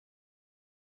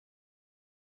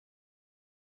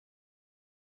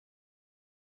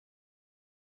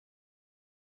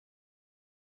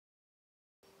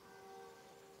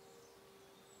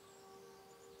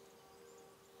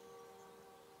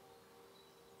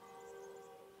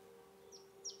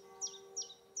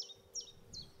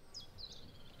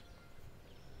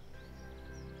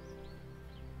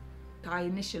I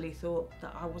initially thought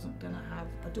that I wasn't going to have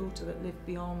a daughter that lived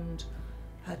beyond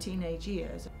her teenage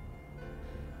years.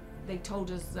 They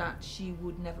told us that she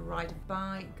would never ride a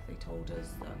bike. They told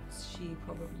us that she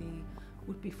probably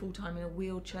would be full-time in a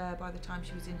wheelchair by the time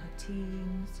she was in her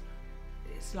teens.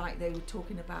 It's like they were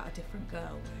talking about a different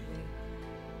girl, really.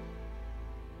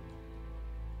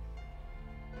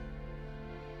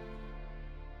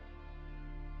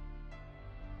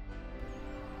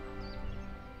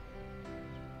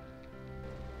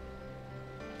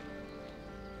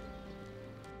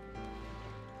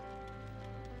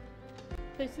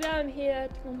 So today I'm here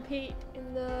to compete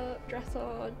in the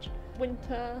dressage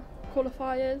winter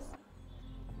qualifiers.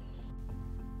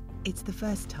 It's the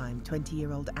first time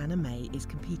 20-year-old Anna Mae is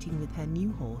competing with her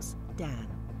new horse, Dan.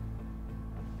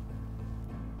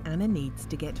 Anna needs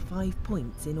to get 5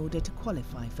 points in order to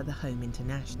qualify for the home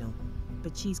international,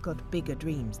 but she's got bigger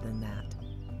dreams than that.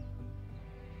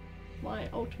 My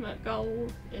ultimate goal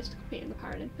is to compete in the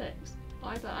Paralympics,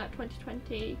 either at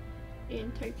 2020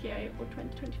 in Tokyo or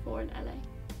 2024 in LA.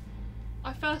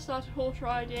 I first started horse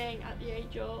riding at the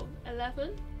age of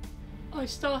 11. I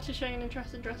started showing an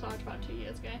interest in dressage about 2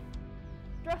 years ago.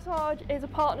 Dressage is a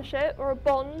partnership or a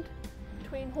bond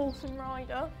between horse and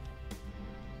rider,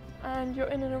 and you're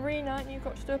in an arena and you've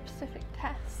got to do a specific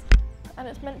test, and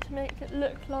it's meant to make it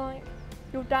look like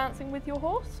you're dancing with your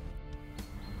horse.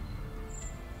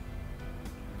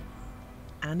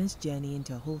 Anna's journey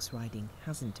into horse riding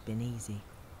hasn't been easy.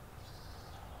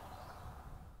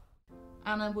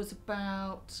 Anna was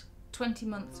about 20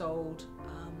 months old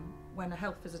when a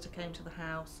health visitor came to the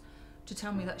house to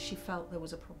tell me that she felt there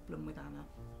was a problem with Anna.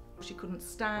 She couldn't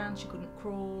stand, she couldn't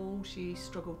crawl, she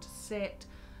struggled to sit.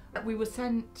 We were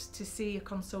sent to see a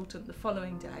consultant the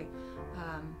following day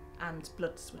and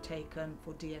bloods were taken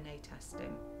for DNA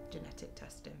testing, genetic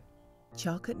testing.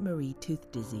 Charcot-Marie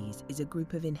tooth disease is a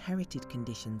group of inherited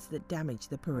conditions that damage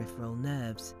the peripheral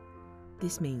nerves.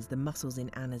 This means the muscles in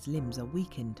Anna's limbs are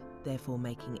weakened, therefore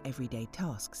making everyday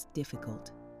tasks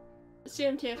difficult.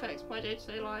 CMT affects my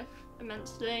day-to-day life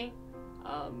immensely,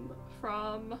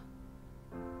 from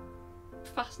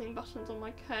fastening buttons on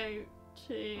my coat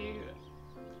to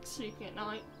sleeping at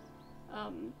night.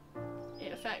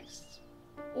 It affects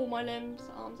all my limbs,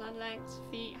 arms and legs,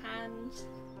 feet, hands.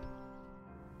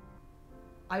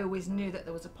 I always knew that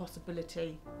there was a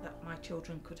possibility that my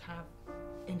children could have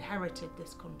inherited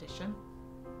this condition,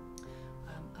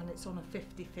 and it's on a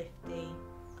 50-50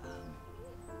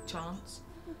 chance,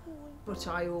 but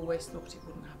I always thought it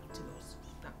wouldn't happen to us.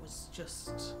 That was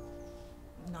just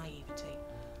naivety.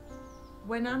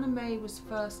 When Anna Mae was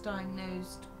first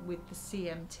diagnosed with the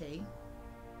CMT,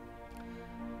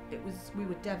 we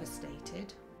were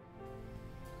devastated.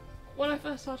 When I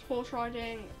first started horse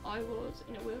riding, I was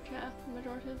in a wheelchair the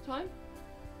majority of the time.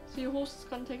 So your horses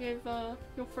can take over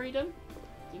your freedom.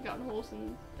 You get on a horse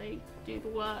and they do the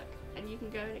work, and you can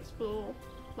go and explore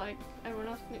like everyone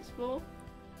else can explore.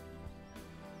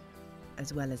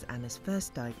 As well as Anna's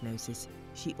first diagnosis,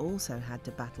 she also had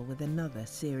to battle with another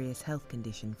serious health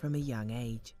condition from a young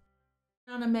age.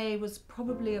 Anna Mae was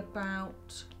probably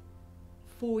about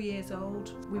 4 years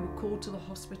old. We were called to the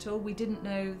hospital. We didn't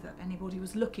know that anybody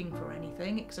was looking for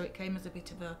anything, so it came as a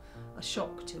bit of a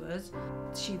shock to us.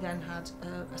 She then had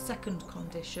a second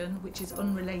condition which is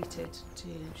unrelated to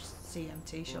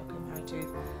CMT, Charcot-Marie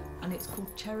tooth, and it's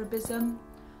called cherubism.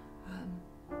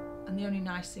 And the only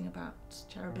nice thing about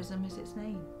cherubism is its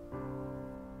name.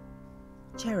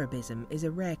 Cherubism is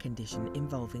a rare condition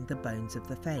involving the bones of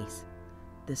the face.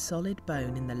 The solid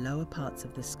bone in the lower parts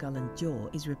of the skull and jaw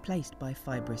is replaced by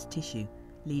fibrous tissue,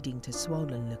 leading to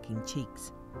swollen-looking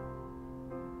cheeks.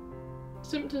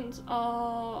 Symptoms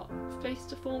are face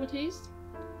deformities,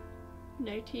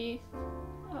 no teeth,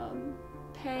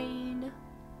 pain.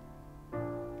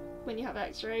 When you have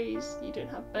x-rays, you don't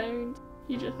have bones,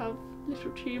 you just have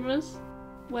little tumours.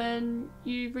 When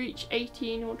you reach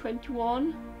 18 or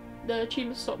 21, the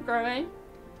tumours stop growing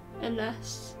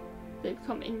unless they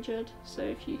become injured, so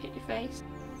if you hit your face.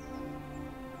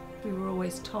 We were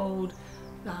always told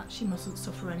that she mustn't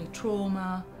suffer any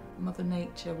trauma. Mother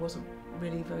Nature wasn't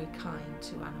really very kind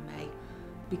to Anna Mae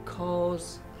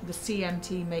because the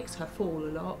CMT makes her fall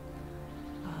a lot,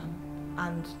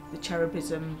 and the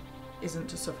cherubism isn't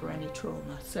to suffer any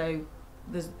trauma, so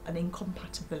there's an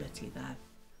incompatibility there.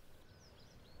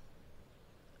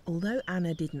 Although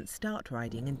Anna didn't start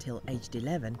riding until aged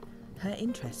 11, her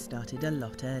interest started a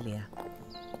lot earlier.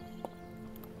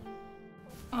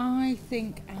 I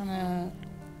think Anna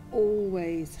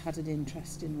always had an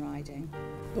interest in riding,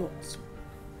 but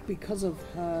because of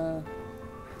her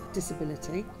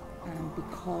disability and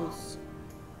because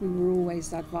We were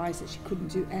always advised that she couldn't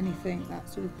do anything that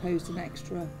sort of posed an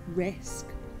extra risk.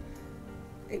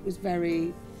 It was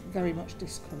very, very much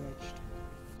discouraged.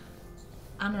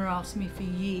 Anna asked me for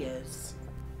years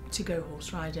to go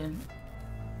horse riding.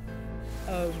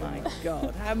 Oh my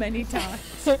God, how many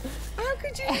times? How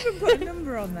could you even put a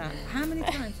number on that? How many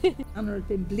times? Anna had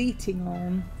been bleating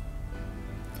on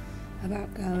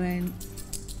about going,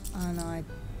 and I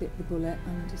bit the bullet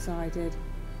and decided,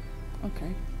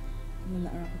 okay, we'll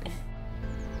let her have a go.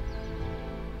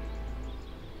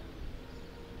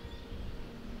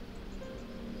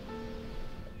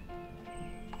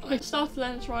 I started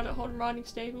learning to ride at Holden Riding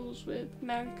Stables with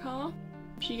Mary Carr.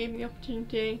 She gave me the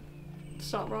opportunity to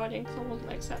start riding because I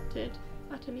wasn't accepted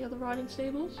at any other riding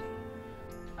stables.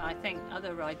 I think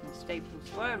other riding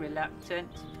stables were reluctant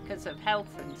because of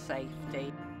health and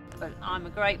safety, but I'm a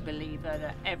great believer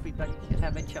that everybody should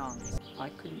have a chance. I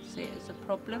couldn't see it as a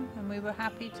problem and we were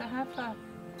happy to have her.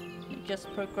 It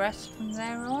just progressed from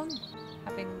there on,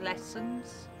 having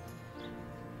lessons,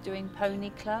 doing pony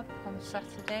club on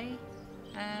Saturday,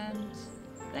 and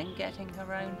then getting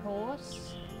her own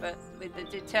horse. But with the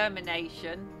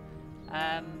determination,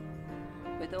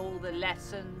 with all the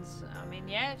lessons, I mean,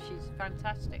 yeah, she's a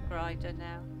fantastic rider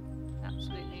now.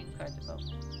 Absolutely incredible.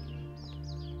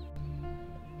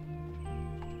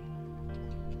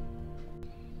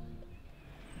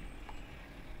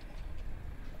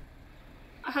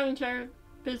 Having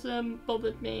cherubism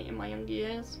bothered me in my younger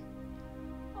years.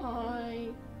 I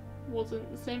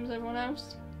wasn't the same as everyone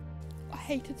else. I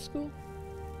hated school.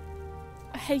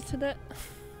 I hated it.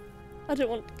 I didn't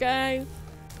want to go.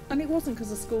 And it wasn't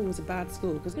because the school was a bad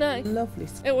school, because No. it was a lovely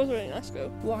school. It was a really nice school.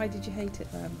 Why did you hate it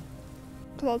then?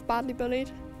 Because I was badly bullied.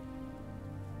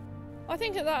 I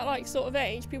think at that sort of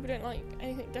age, people don't like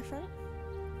anything different.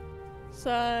 So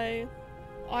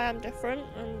I am different,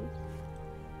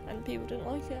 and people didn't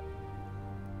like it.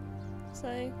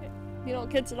 So you know what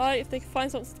kids are like. If they can find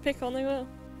something to pick on, they will.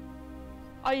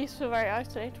 I used to feel very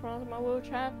isolated when I was in my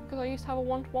wheelchair because I used to have a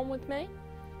one-to-one with me.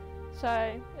 So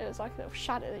it was like a little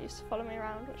shadow that used to follow me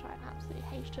around, which I absolutely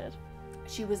hated.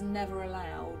 She was never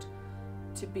allowed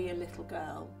to be a little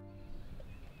girl.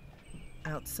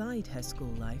 Outside her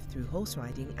school life through horse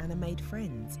riding, Anna made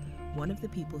friends. One of the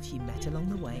people she met along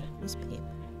the way was Pip.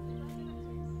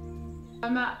 I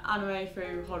met Anna Mae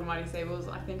through Holden Riding Stables.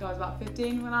 I think I was about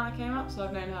 15 when Anna came up, so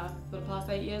I've known her for the past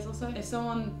 8 years or so. If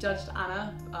someone judged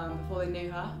Anna before they knew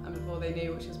her and before they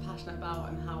knew what she was passionate about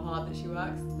and how hard that she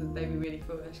works, then they'd be really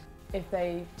foolish. If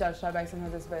they judged her based on her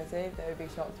disability, they would be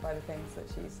shocked by the things that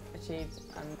she's achieved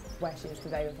and where she is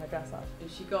today with her dressage.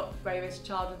 She got Bravest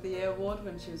Child of the Year award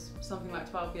when she was something like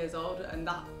 12 years old, and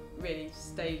that really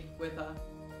stayed with her.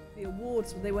 The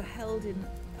awards, they were held in,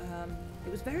 it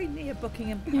was very near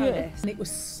Buckingham Palace, and it was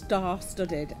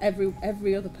star-studded.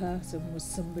 Every other person was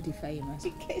somebody famous.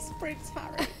 She kissed Prince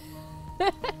Harry.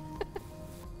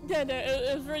 Yeah, no,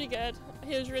 it was really good.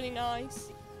 He was really nice.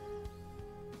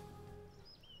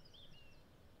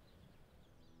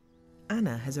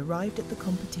 Anna has arrived at the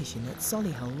competition at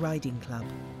Solihull Riding Club.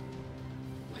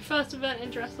 My first event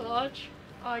in dressage,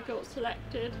 I got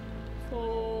selected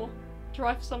to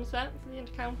drive for Somerset for the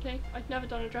inter-county. I'd never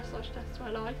done a dressage test in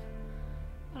my life,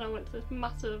 and I went to this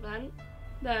massive event.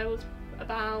 There was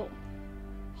about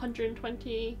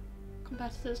 120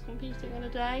 competitors competing in a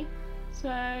day,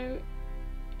 so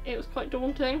it was quite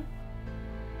daunting.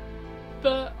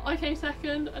 But I came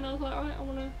second, and I was like, alright, I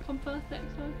want to come first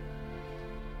next time.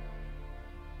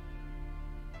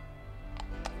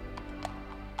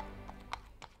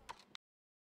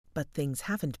 But things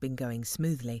haven't been going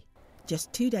smoothly.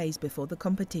 Just 2 days before the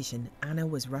competition, Anna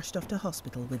was rushed off to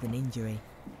hospital with an injury.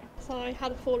 So I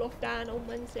had a fall off down on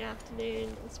Wednesday afternoon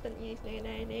and spent the evening in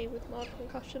A&E with mild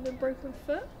concussion and broken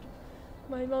foot.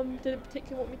 My mum didn't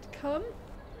particularly want me to come,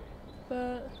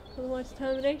 but with my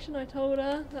determination I told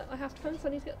her that I have to come because I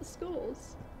need to get the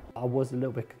scores. I was a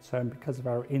little bit concerned because of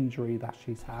her injury that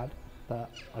she's had, but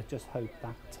I just hope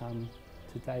that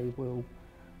today will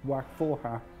work for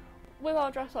her. With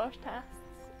our dressage tests,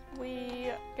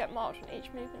 we get marked on each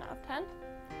movement out of 10,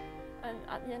 and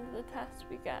at the end of the test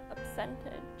we get a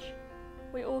percentage.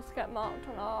 We also get marked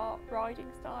on our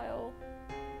riding style.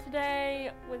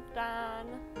 Today with Dan,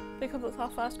 because it's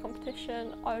our first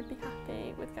competition, I would be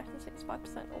happy with getting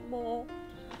 65% or more.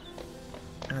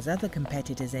 As other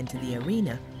competitors enter the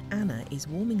arena, Anna is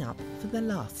warming up for the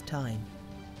last time.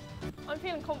 I'm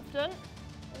feeling confident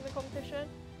in the competition.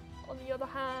 On the other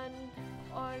hand,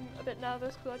 I'm a bit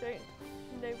nervous because I don't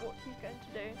know what he's going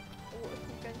to do or what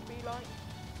he's going to be like.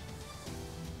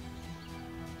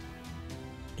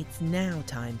 It's now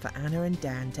time for Anna and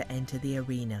Dan to enter the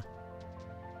arena.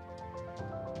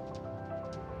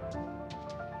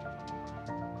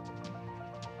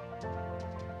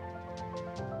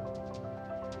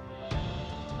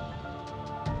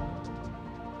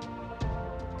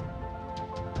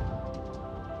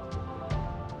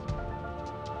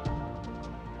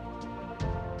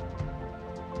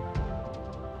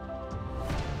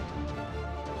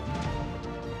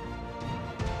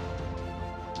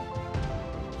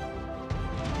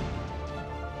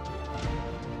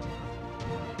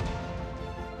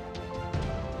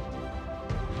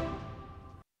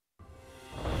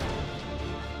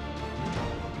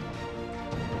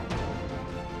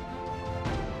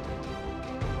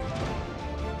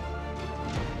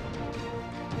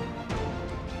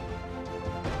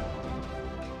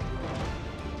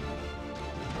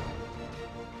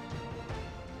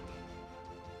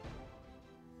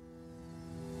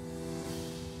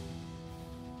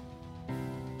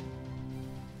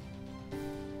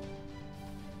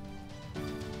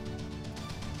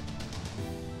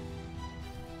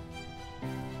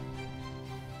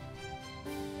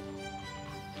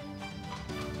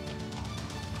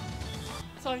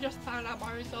 So I just found out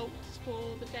my results for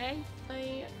the day.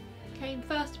 I came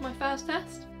first to my first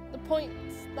test. The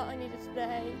points that I needed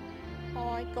today,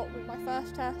 I got with my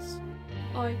first test.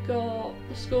 I got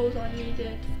the scores I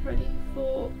needed ready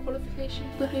for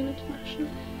qualification for the Home International.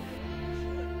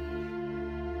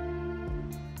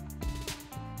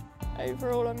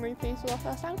 Overall, I'm really pleased with our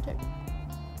first outing.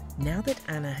 Now that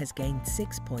Anna has gained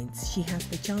 6 points, she has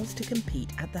the chance to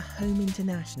compete at the Home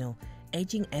International,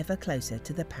 edging ever closer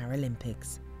to the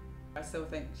Paralympics. I still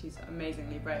think she's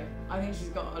amazingly brave. I think she's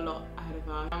got a lot ahead of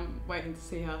her. I'm waiting to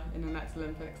see her in the next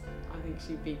Olympics. I think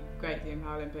she'd be great doing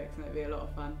Paralympics and it'd be a lot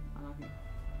of fun, and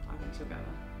I think she'll get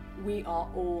there. We are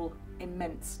all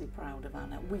immensely proud of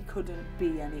Anna. We couldn't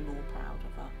be any more proud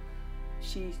of her.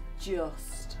 She's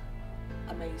just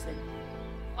amazing.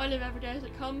 I live every day as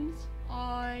it comes.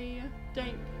 I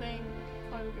don't think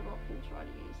I will give up horse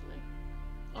riding easily.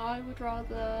 I would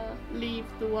rather leave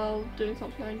the world doing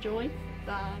something I enjoy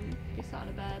than be sat in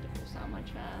a bed or sat in my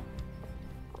chair